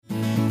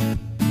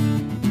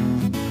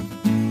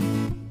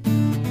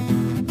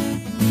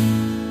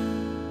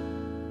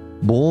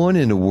Born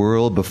in a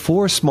world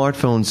before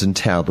smartphones and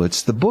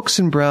tablets, the Books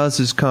and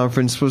Browsers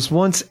Conference was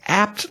once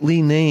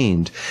aptly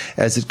named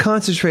as it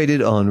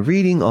concentrated on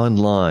reading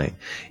online.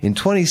 In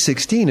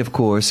 2016, of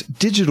course,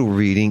 digital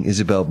reading is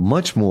about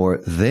much more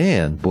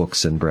than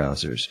books and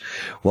browsers.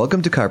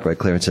 Welcome to Cartwright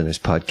Clarence Center's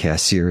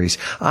podcast series.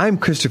 I'm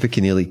Christopher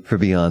Kenneally for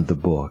Beyond the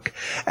Book.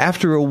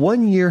 After a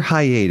one-year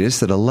hiatus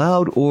that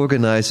allowed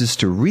organizers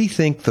to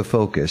rethink the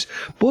focus,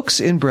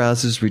 Books and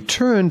Browsers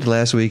returned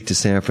last week to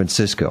San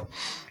Francisco.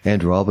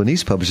 Andrew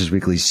Albanese, Publishers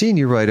Weekly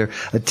senior writer,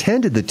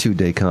 attended the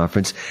two-day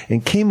conference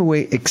and came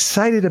away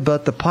excited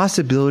about the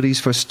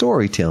possibilities for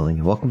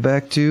storytelling. Welcome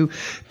back to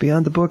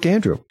Beyond the Book,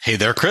 Andrew. Hey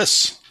there,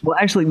 Chris. Well,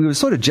 actually, we were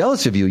sort of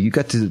jealous of you. You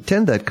got to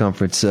attend that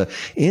conference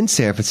in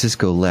San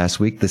Francisco last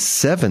week, the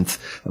 7th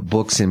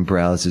Books and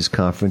Browsers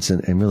Conference,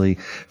 and really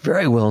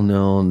very well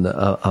known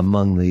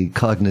among the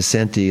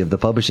cognoscenti of the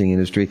publishing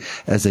industry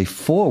as a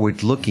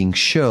forward-looking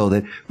show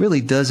that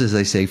really does, as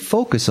I say,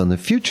 focus on the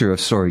future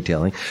of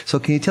storytelling. So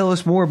can you tell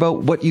us more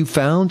about what you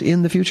found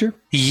in the future?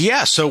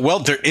 Yeah, well,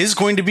 there is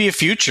going to be a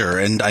future,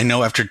 and I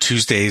know after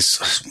Tuesday's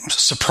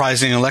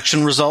surprising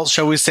election results,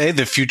 shall we say,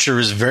 the future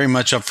is very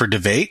much up for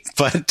debate,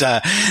 but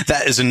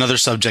that is another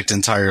subject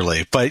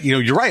entirely. But,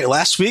 you're right.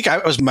 Last week,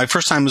 it was my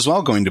first time as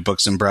well going to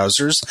Books and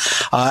Browsers,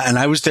 and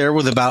I was there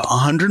with about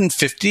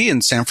 150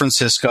 in San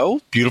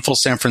Francisco, beautiful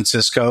San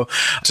Francisco,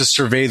 to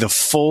survey the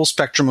full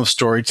spectrum of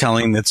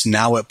storytelling that's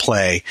now at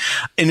play,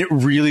 and it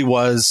really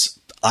was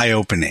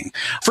eye-opening.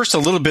 First, a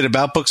little bit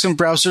about Books and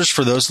Browsers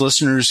for those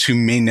listeners who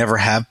may never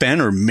have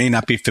been or may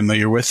not be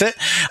familiar with it.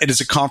 It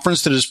is a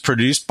conference that is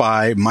produced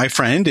by my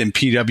friend and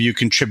PW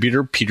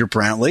contributor Peter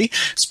Brantley,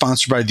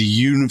 sponsored by the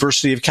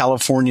University of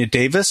California,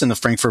 Davis and the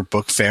Frankfurt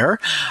Book Fair,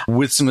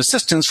 with some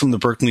assistance from the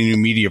Berkeley New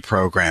Media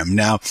Program.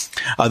 Now,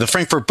 the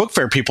Frankfurt Book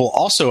Fair people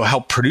also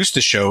help produce the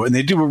show, and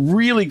they do a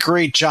really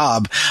great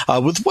job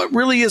with what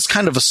really is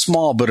kind of a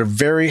small but a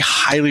very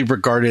highly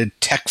regarded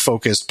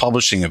tech-focused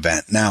publishing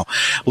event. Now,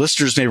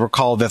 listeners may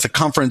recall that the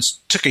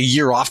conference took a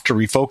year off to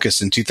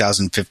refocus in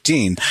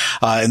 2015,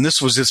 and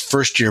this was its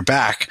first year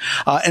back,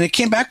 and it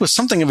came back with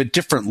something of a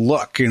different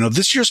look.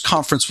 This year's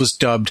conference was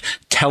dubbed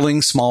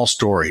Telling Small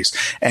Stories,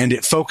 and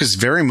it focused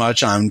very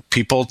much on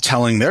people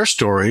telling their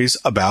stories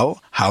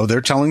about how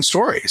they're telling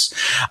stories.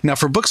 Now,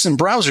 for Books and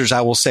Browsers, I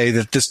will say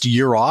that this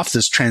year off,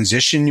 this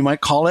transition, you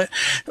might call it,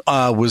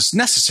 was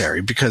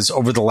necessary because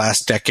over the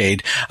last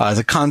decade,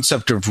 the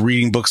concept of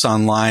reading books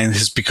online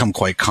has become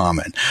quite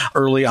common.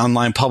 Early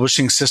online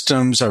publishing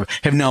systems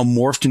have now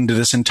morphed into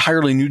this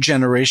entirely new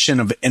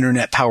generation of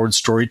internet-powered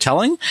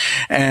storytelling.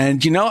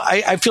 And,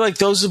 I feel like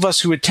those of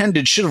us who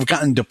attended should have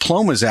gotten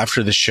diplomas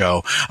after the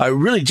show. It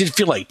really did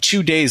feel like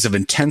 2 days of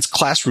intense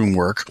classroom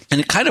work.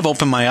 And it kind of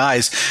opened my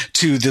eyes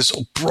to this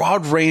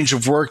broad range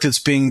of work that's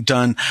being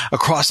done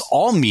across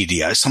all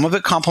media. Some of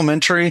it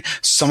complementary,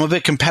 some of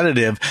it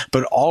competitive,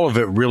 but all of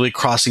it really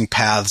crossing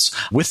paths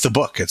with the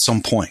book at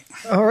some point.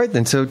 All right,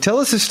 then. So tell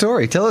us a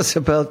story. Tell us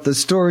about the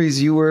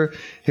stories you were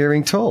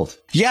hearing told.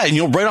 Yeah,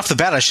 and right off the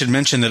bat, I should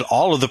mention that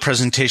all of the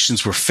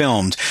presentations were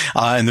filmed,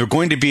 and they're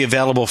going to be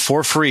available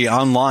for free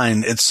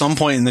online at some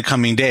point in the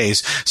coming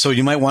days. So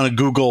you might want to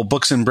Google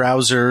Books and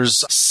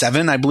Browsers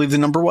 7, I believe the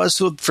number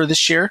was for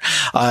this year,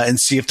 and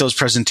see if those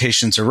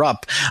presentations are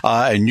up.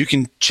 And you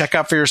can check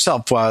out for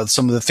yourself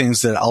some of the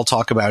things that I'll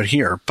talk about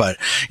here. But,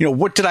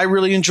 what did I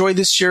really enjoy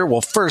this year?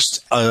 Well,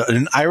 first,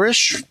 an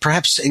Irish,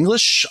 perhaps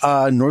English,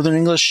 Northern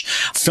English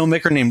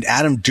filmmaker named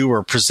Adam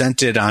Dewar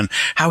presented on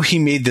how he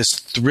made this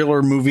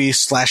thriller movie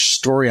 /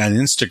 story on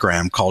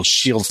Instagram called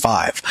Shield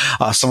 5.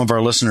 Some of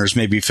our listeners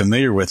may be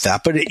familiar with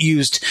that, but it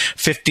used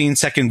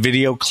 15-second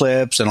video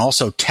clips and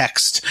also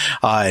text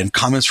and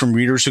comments from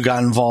readers who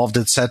got involved,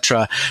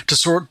 etc., to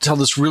sort of tell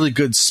this really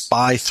good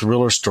spy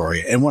thriller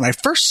story. And when I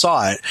first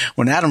saw it,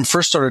 when Adam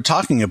first started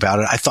talking about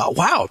it, I thought,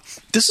 wow,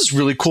 this is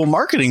really cool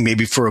marketing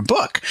maybe for a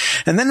book.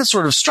 And then it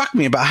sort of struck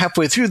me about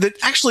halfway through that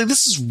actually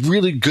this is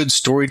really good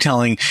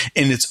storytelling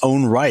in its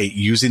own right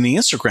using the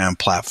Instagram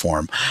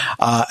platform.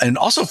 And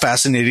also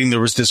fascinating, there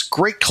was this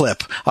great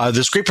clip,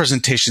 this great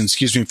presentation,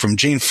 from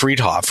Jane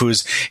Friedhoff, who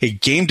is a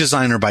game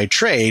designer by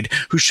trade,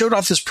 who showed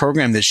off this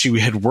program that she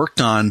had worked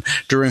on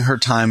during her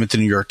time at the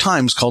New York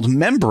Times called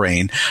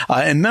Membrane.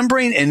 And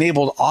Membrane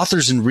enabled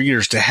authors and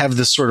readers to have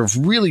this sort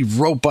of really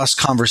robust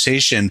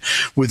conversation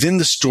within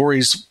the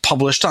stories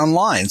published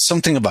online,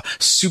 something of a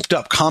souped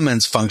up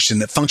comments function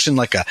that functioned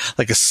like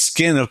a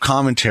skin of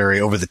commentary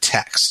over the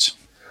text.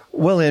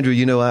 Well, Andrew,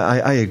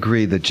 I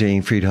agree that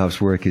Jane Friedhoff's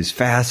work is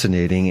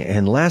fascinating.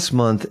 And last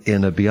month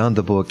in a Beyond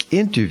the Book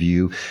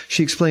interview,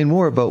 she explained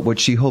more about what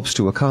she hopes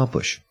to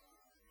accomplish.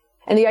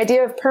 And the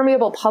idea of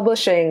permeable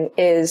publishing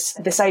is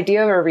this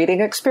idea of a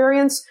reading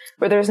experience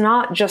where there's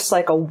not just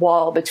like a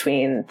wall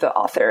between the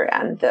author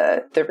and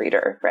the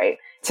reader, right?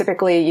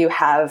 Typically you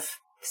have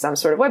some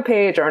sort of web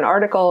page or an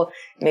article.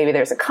 Maybe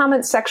there's a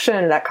comment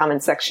section. That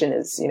comment section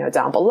is,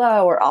 down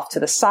below or off to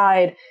the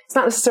side. It's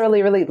not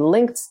necessarily really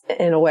linked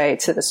in a way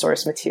to the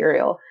source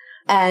material.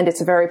 And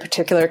it's a very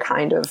particular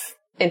kind of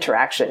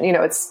interaction.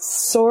 It's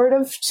sort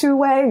of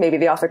two-way. Maybe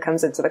the author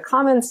comes into the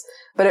comments,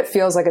 but it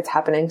feels like it's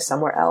happening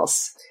somewhere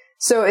else.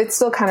 So it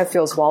still kind of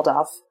feels walled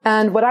off.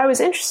 And what I was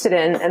interested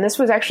in, and this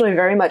was actually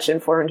very much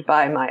informed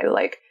by my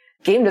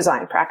game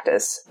design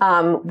practice,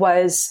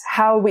 was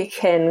how we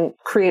can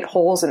create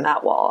holes in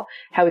that wall,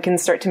 how we can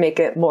start to make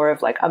it more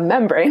of a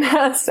membrane,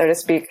 so to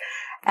speak,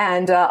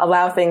 and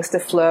allow things to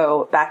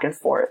flow back and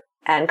forth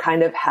and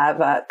kind of have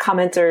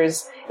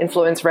commenters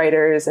influence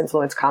writers,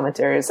 influence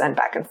commenters, and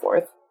back and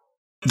forth.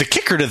 The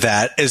kicker to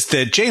that is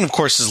that Jane, of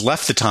course, has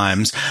left the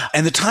Times,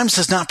 and the Times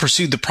has not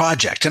pursued the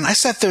project. And I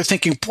sat there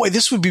thinking, boy,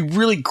 this would be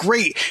really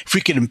great if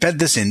we could embed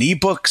this in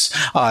ebooks.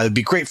 It'd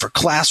be great for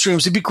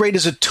classrooms. It'd be great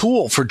as a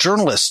tool for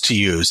journalists to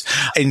use.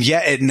 And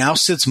yet it now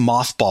sits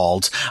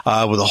mothballed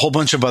with a whole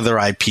bunch of other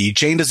IP.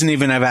 Jane doesn't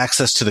even have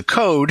access to the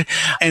code,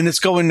 and it's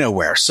going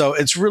nowhere. So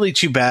it's really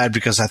too bad,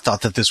 because I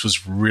thought that this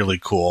was really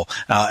cool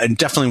and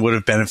definitely would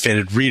have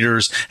benefited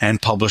readers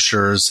and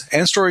publishers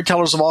and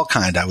storytellers of all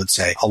kind, I would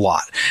say, a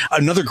lot.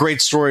 Another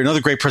great story, another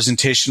great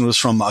presentation was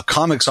from a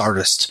comics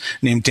artist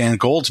named Dan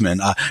Goldman.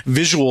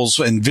 Visuals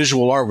and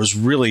visual art was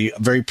really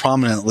very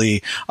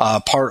prominently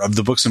part of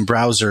the Books and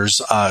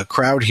Browsers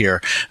crowd here.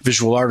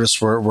 Visual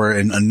artists were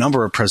in a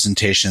number of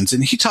presentations,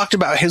 and he talked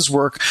about his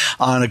work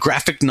on a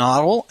graphic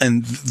novel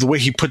and the way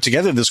he put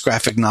together this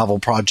graphic novel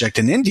project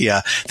in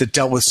India that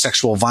dealt with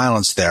sexual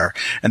violence there.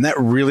 And that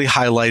really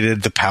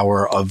highlighted the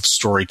power of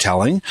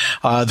storytelling.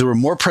 There were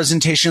more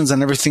presentations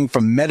on everything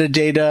from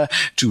metadata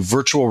to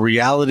virtual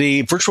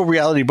reality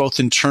both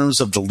in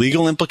terms of the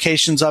legal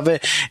implications of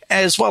it,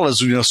 as well as,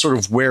 sort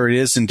of where it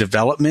is in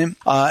development.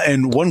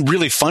 And one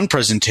really fun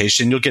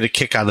presentation, you'll get a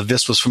kick out of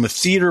this, was from a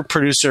theater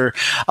producer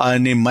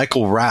named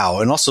Michael Rao,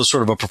 and also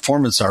sort of a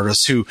performance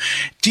artist, who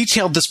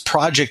detailed this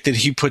project that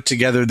he put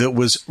together that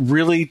was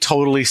really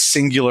totally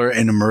singular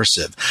and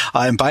immersive.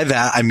 And by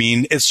that, I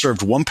mean it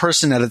served one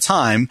person at a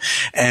time,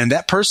 and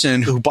that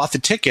person who bought the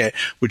ticket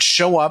would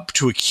show up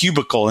to a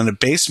cubicle in a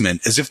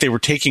basement as if they were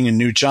taking a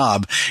new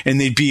job, and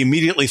they'd be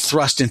immediately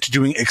thrust into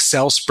doing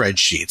Excel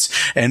spreadsheets.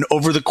 And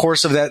over the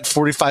course of that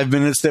 45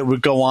 minutes that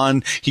would go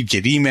on, he'd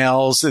get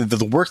emails.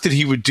 The work that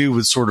he would do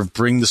would sort of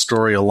bring the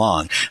story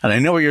along. And I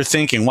know what you're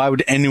thinking. Why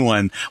would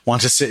anyone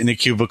want to sit in a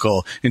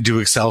cubicle and do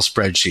Excel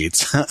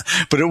spreadsheets?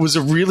 But it was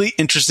a really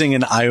interesting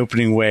and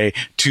eye-opening way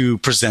to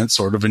present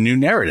sort of a new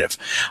narrative.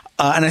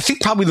 And I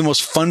think probably the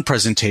most fun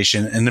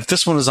presentation, and if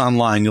this one is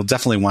online, you'll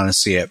definitely want to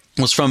see it,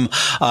 was from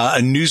a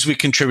Newsweek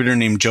contributor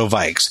named Joe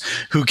Vikes,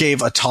 who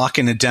gave a talk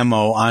and a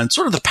demo on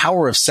sort of the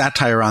power of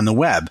satire on the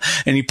web.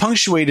 And he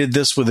punctuated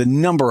this with a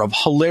number of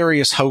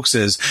hilarious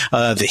hoaxes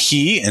that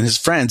he and his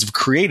friends have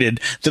created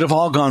that have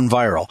all gone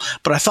viral.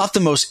 But I thought the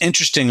most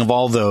interesting of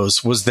all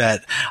those was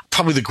that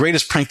probably the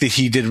greatest prank that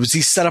he did was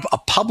he set up a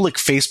public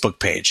Facebook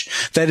page.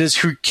 That is,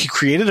 he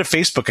created a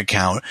Facebook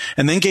account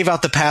and then gave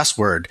out the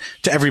password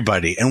to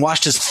everybody, and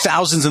watched as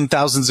thousands and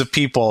thousands of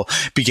people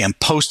began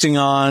posting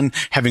on,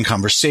 having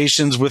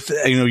conversations with,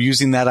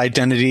 using that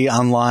identity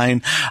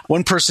online.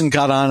 One person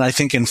got on, I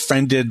think, and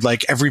friended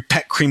every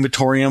pet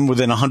crematorium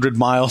within 100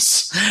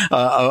 miles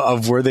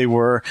of where they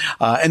were.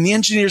 And the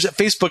engineers at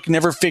Facebook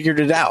never figured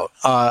it out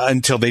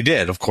until they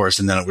did, of course,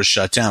 and then it was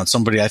shut down.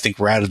 Somebody, I think,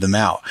 ratted them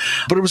out.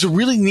 But it was a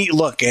really neat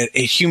look at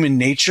human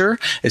nature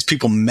as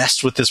people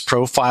messed with this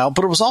profile,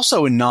 but it was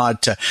also a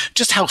nod to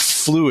just how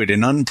fluid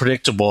and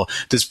unpredictable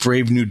this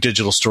brave new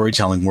digital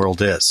storytelling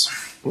world is.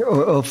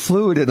 Or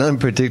fluid and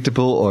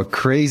unpredictable, or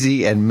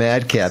crazy and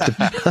madcap,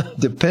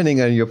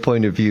 depending on your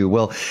point of view.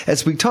 Well,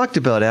 as we talked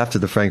about after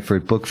the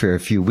Frankfurt Book Fair a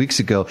few weeks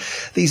ago,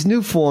 these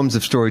new forms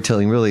of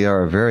storytelling really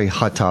are a very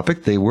hot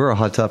topic. They were a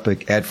hot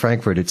topic at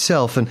Frankfurt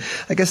itself. And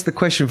I guess the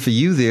question for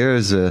you there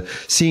as a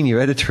senior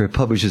editor at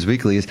Publishers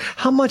Weekly is,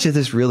 how much of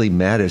this really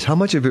matters? How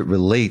much of it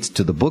relates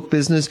to the book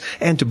business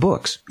and to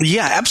books?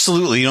 Yeah,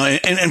 absolutely.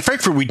 And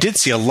Frankfurt, we did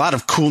see a lot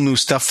of cool new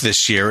stuff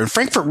this year. And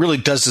Frankfurt really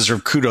does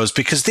deserve kudos,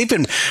 because they've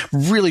been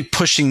really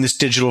pushing this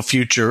digital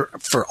future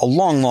for a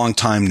long, long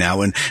time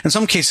now, and in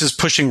some cases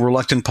pushing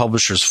reluctant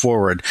publishers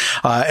forward.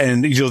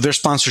 And their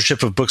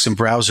sponsorship of Books and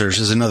Browsers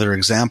is another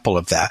example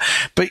of that.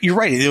 But you're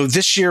right.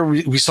 This year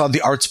we saw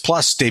the Arts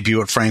Plus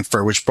debut at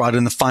Frankfurt, which brought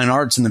in the fine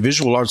arts and the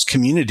visual arts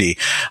community.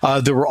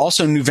 There were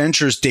also new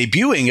ventures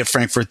debuting at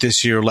Frankfurt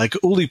this year, like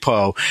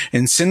Oulipo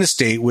and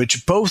Cinestate,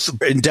 which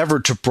both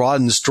endeavored to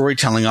broaden the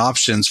storytelling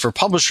options for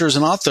publishers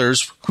and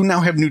authors who now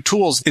have new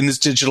tools in this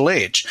digital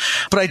age.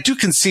 But I do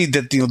concede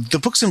that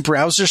the Books and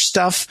Browser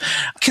stuff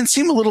can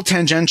seem a little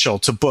tangential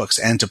to books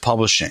and to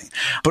publishing.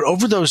 But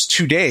over those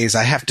 2 days,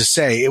 I have to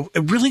say,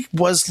 it really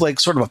was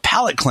sort of a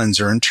palate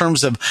cleanser in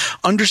terms of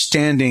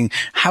understanding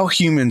how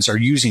humans are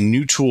using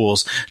new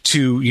tools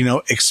to,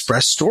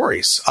 express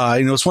stories.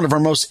 It's one of our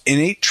most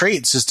innate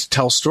traits is to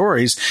tell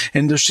stories.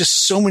 And there's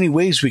just so many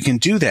ways we can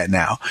do that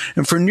now.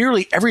 And for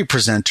nearly every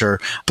presenter,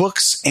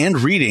 books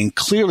and reading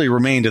clearly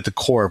remained at the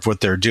core of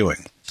what they're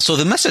doing. So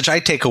the message I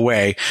take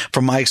away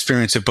from my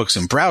experience of books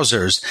and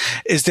browsers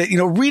is that,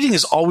 reading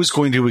is always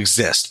going to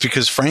exist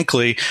because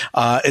frankly,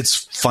 it's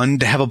fun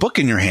to have a book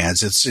in your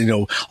hands. It's,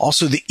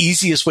 also the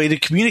easiest way to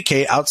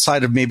communicate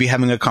outside of maybe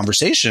having a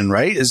conversation,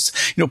 right? Is,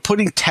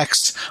 putting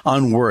text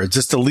on words.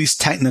 It's the least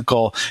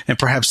technical and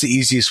perhaps the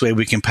easiest way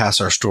we can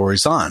pass our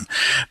stories on.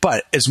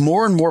 But as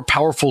more and more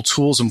powerful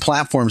tools and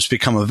platforms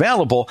become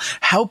available,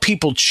 how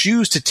people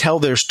choose to tell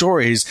their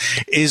stories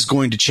is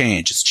going to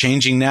change. It's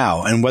changing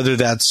now. And whether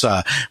that's,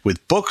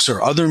 with books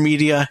or other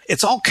media,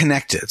 it's all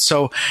connected.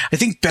 So I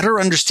think better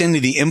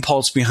understanding the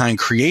impulse behind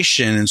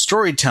creation and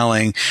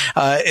storytelling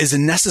is a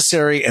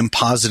necessary and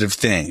positive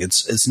thing.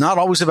 It's not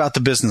always about the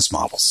business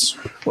models.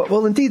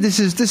 Well, indeed, this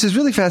is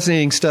really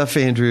fascinating stuff,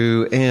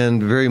 Andrew,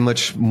 and very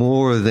much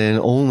more than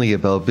only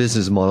about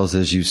business models,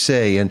 as you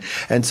say.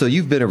 And so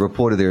you've been a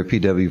reporter there at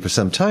PW for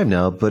some time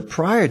now, but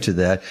prior to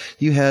that,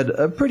 you had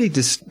a pretty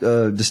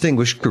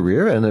distinguished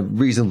career and a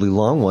reasonably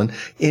long one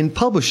in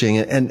publishing.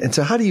 And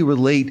so how do you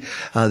relate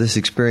this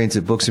experience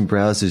at Books and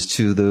Browsers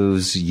to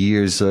those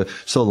years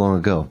so long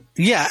ago?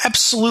 Yeah,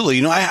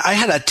 absolutely. I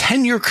had a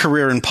 10-year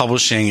career in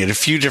publishing at a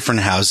few different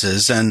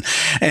houses and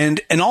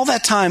all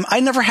that time, I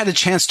never had a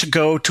chance to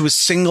go to a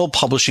single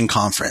publishing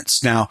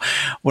conference. Now,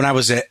 when I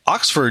was at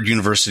Oxford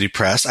University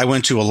Press, I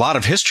went to a lot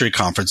of history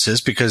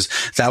conferences because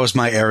that was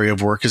my area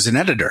of work as an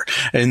editor.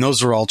 And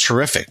those were all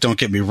terrific. Don't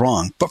get me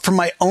wrong. But for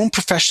my own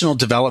professional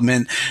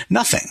development,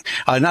 nothing.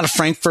 Not a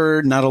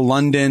Frankfurt, not a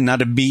London,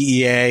 not a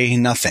BEA,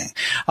 nothing.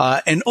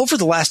 And over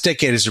the last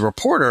decade as a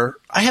reporter,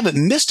 I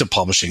haven't missed a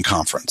publishing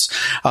conference.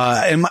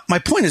 And my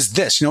point is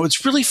this,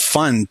 it's really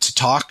fun to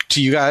talk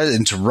to you guys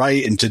and to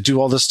write and to do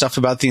all this stuff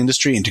about the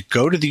industry and to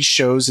go to these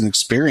shows and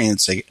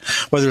experience it,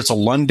 whether it's a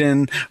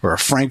London or a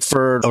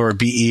Frankfurt or a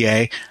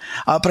BEA.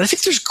 But I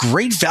think there's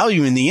great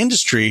value in the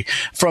industry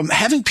from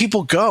having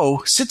people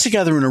go sit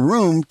together in a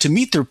room to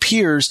meet their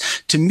peers,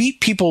 to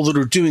meet people that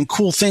are doing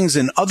cool things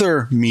in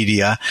other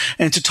media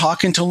and to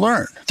talk and to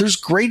learn. There's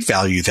great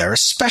value there,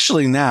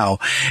 especially now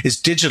as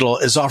digital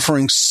is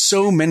offering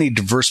so many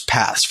diverse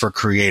paths for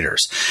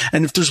creators.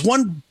 And if there's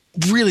one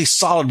really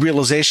solid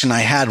realization I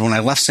had when I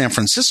left San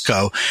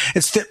Francisco,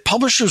 it's that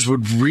publishers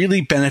would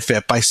really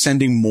benefit by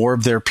sending more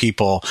of their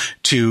people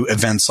to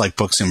events like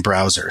Books and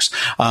Browsers.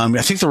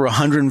 I think there were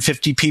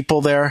 150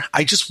 people there.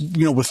 I just,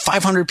 with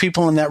 500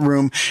 people in that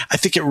room, I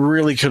think it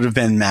really could have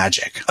been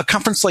magic. A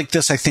conference like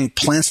this, I think,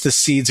 plants the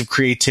seeds of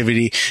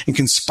creativity and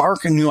can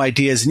spark new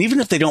ideas. And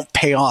even if they don't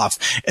pay off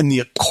in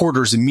the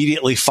quarters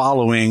immediately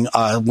following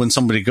when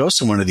somebody goes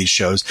to one of these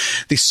shows,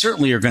 they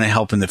certainly are going to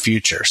help in the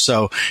future.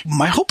 So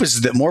my hope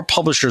is that more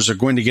publishers are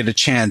going to get a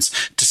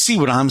chance to see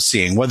what I'm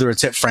seeing, whether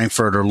it's at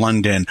Frankfurt or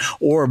London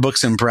or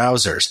Books and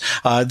Browsers,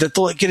 that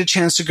they'll get a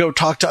chance to go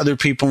talk to other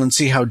people and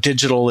see how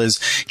digital is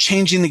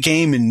changing the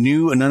game in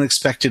new and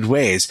unexpected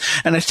ways.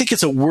 And I think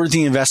it's a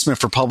worthy investment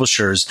for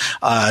publishers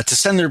to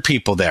send their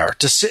people there,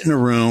 to sit in a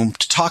room,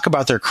 to talk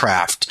about their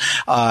craft.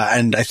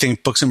 And I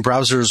think Books and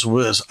Browsers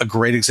was a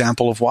great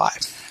example of why.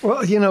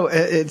 Well,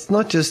 it's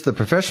not just the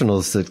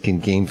professionals that can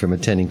gain from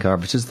attending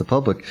conferences. The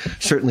public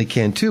certainly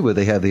can too, where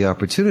they have the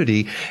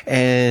opportunity.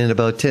 And in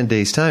about 10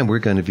 days' time, we're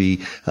going to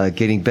be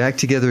getting back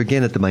together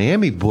again at the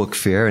Miami Book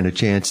Fair and a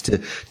chance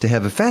to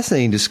have a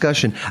fascinating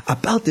discussion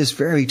about this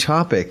very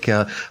topic.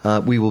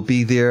 We will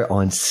be there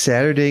on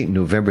Saturday,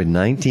 November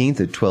 19th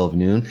at 12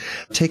 noon,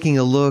 taking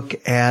a look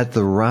at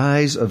the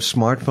rise of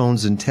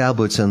smartphones and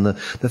tablets and the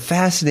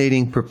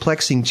fascinating,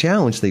 perplexing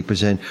challenge they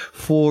present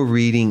for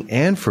reading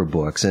and for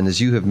books. And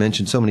as you have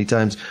mentioned so many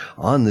times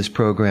on this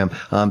program,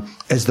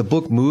 as the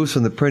book moves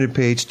from the printed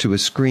page to a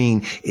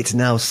screen, it's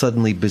now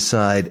suddenly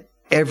beside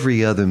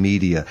every other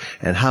media,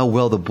 and how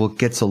well the book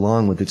gets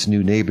along with its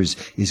new neighbors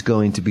is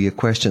going to be a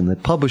question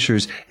that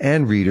publishers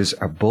and readers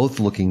are both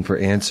looking for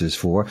answers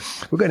for.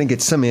 We're going to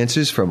get some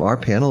answers from our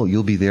panel.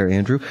 You'll be there,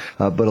 Andrew,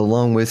 but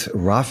along with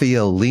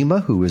Rafael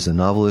Lima, who is a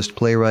novelist,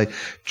 playwright,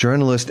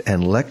 journalist,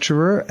 and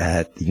lecturer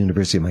at the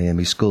University of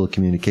Miami School of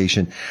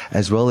Communication,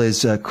 as well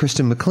as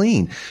Kristen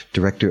McLean,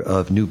 Director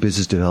of New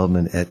Business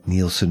Development at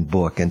Nielsen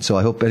Book. And so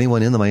I hope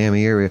anyone in the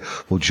Miami area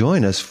will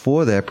join us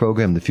for that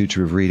program, The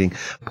Future of Reading,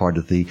 part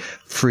of the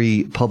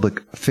free public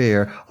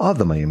fair of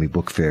the Miami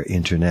Book Fair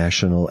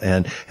International.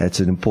 And it's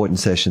an important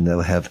session that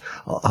will have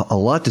a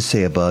lot to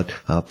say about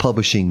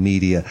publishing,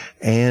 media,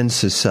 and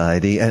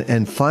society.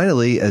 And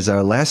finally, as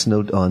our last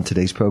note on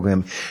today's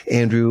program,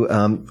 Andrew,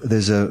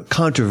 there's a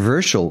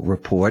controversial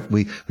report.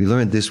 We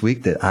learned this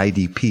week that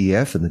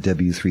IDPF and the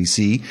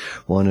W3C,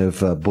 one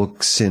of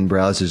Books and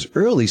Browsers'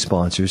 early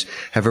sponsors,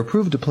 have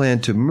approved a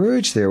plan to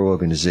merge their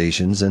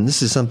organizations. And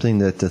this is something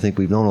that I think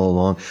we've known all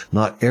along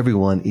not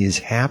everyone is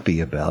happy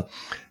about.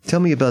 Tell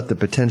me about the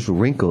potential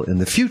wrinkle in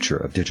the future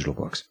of digital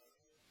books.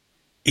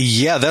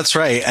 Yeah, that's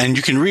right. And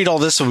you can read all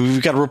this. So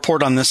we've got a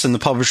report on this in the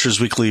Publishers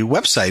Weekly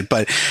website.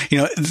 But,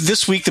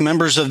 this week, the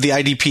members of the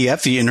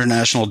IDPF, the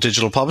International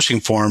Digital Publishing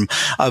Forum,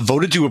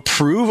 voted to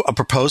approve a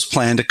proposed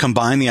plan to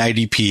combine the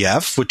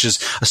IDPF, which is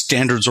a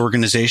standards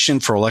organization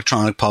for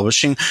electronic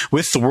publishing,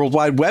 with the World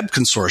Wide Web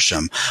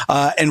Consortium.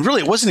 And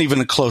really, it wasn't even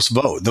a close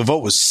vote. The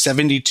vote was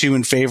 72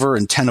 in favor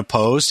and 10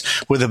 opposed,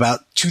 with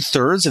about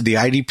 2/3 of the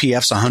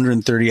IDPF's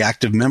 130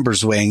 active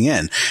members weighing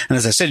in. And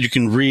as I said, you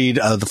can read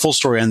the full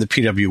story on the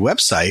PW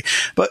website.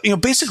 But,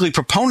 basically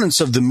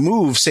proponents of the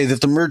move say that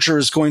the merger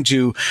is going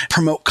to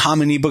promote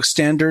common ebook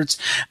standards.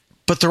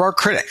 But there are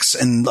critics,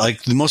 and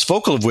the most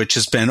vocal of which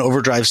has been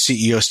Overdrive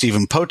CEO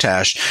Stephen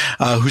Potash,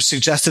 who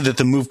suggested that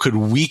the move could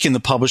weaken the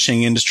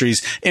publishing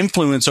industry's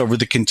influence over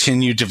the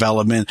continued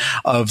development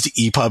of the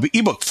EPUB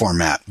ebook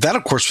format. That,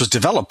 of course, was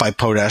developed by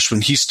Potash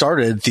when he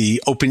started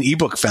the Open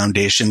eBook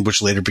Foundation,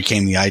 which later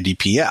became the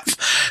IDPF.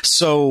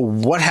 So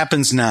what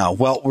happens now?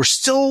 Well, we're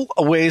still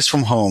a ways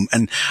from home,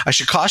 and I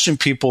should caution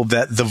people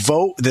that the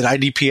vote that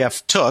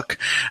IDPF took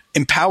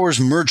empowers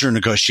merger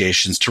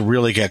negotiations to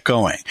really get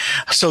going.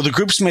 So the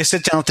groups may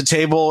sit down at the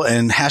table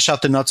and hash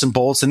out the nuts and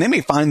bolts, and they may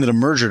find that a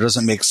merger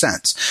doesn't make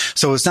sense.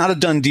 So it's not a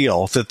done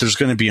deal that there's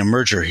going to be a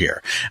merger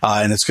here,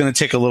 and it's going to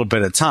take a little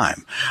bit of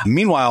time.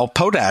 Meanwhile,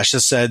 Potash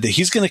has said that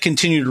he's going to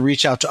continue to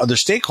reach out to other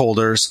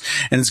stakeholders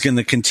and is going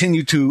to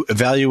continue to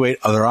evaluate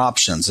other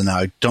options. And now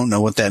I don't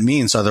know what that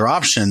means, other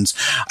options.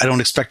 I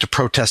don't expect a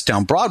protest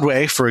down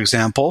Broadway, for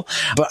example,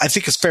 but I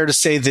think it's fair to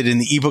say that in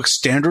the ebook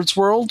standards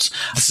world,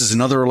 this is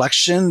another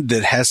election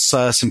that has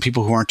some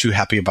people who aren't too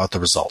happy about the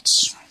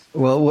results.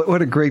 Well,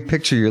 what a great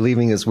picture you're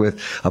leaving us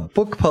with. A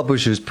book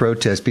publisher's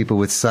protest, people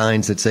with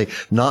signs that say,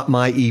 "Not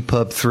my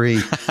EPUB 3."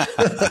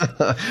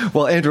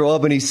 Well, Andrew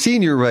Albanese,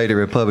 senior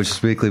writer at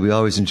Publishers Weekly, we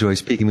always enjoy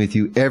speaking with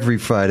you every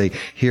Friday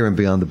here in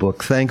Beyond the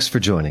Book. Thanks for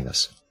joining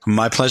us.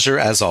 My pleasure,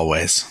 as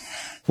always.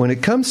 When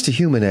it comes to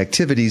human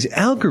activities,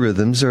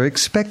 algorithms are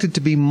expected to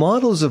be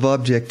models of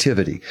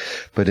objectivity.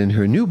 But in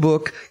her new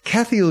book,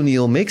 Cathy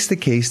O'Neil makes the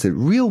case that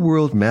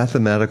real-world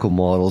mathematical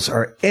models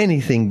are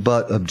anything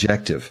but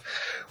objective.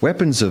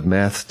 Weapons of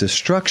Math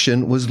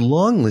Destruction was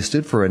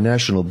longlisted for a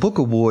National Book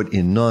Award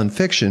in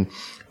nonfiction,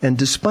 and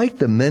despite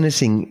the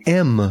menacing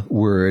M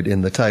word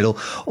in the title,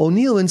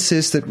 O'Neil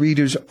insists that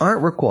readers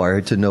aren't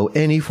required to know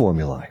any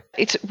formulae.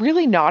 It's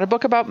really not a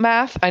book about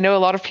math. I know a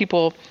lot of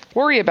people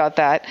worry about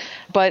that,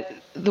 but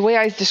the way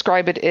I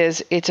describe it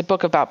is it's a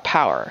book about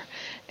power.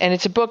 And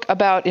it's a book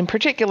about, in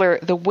particular,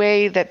 the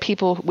way that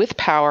people with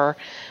power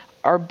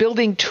are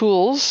building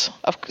tools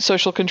of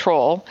social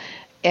control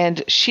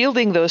and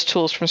shielding those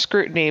tools from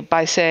scrutiny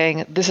by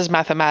saying, this is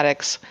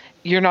mathematics.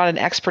 You're not an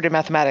expert in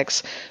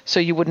mathematics, so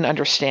you wouldn't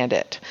understand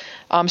it.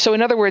 So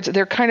in other words,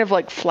 they're kind of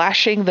like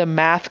flashing the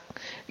math,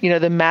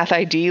 the math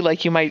ID,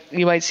 like you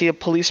might see a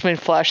policeman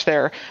flash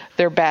their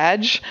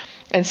badge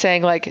and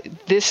saying,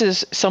 this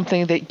is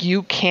something that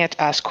you can't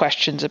ask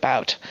questions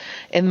about.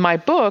 And my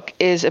book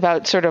is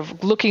about sort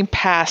of looking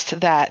past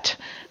that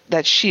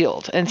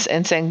shield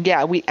and saying,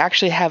 yeah, we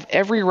actually have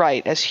every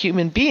right as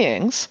human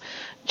beings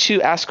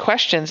to ask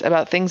questions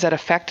about things that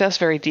affect us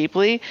very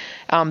deeply,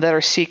 that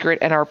are secret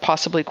and are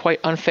possibly quite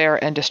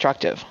unfair and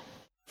destructive.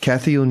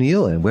 Cathy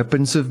O'Neil and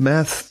Weapons of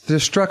Math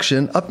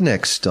Destruction up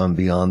next on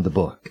Beyond the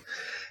Book.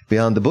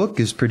 Beyond the Book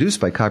is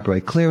produced by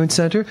Copyright Clearance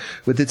Center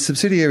with its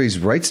subsidiaries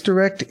Rights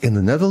Direct in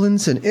the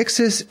Netherlands and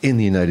Ixis in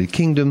the United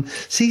Kingdom.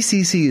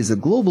 CCC is a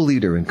global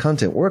leader in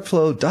content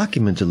workflow,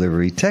 document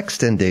delivery,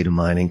 text and data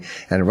mining,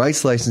 and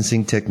rights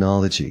licensing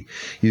technology.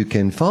 You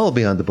can follow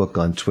Beyond the Book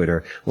on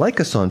Twitter, like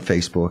us on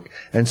Facebook,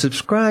 and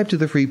subscribe to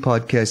the free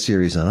podcast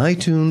series on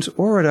iTunes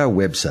or at our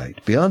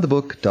website,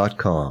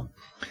 beyondthebook.com.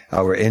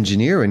 Our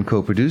engineer and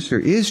co-producer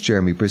is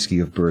Jeremy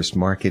Brisky of Burst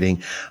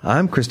Marketing.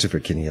 I'm Christopher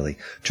Kenneally.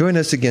 Join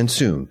us again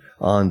soon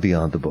on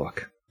Beyond the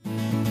Book.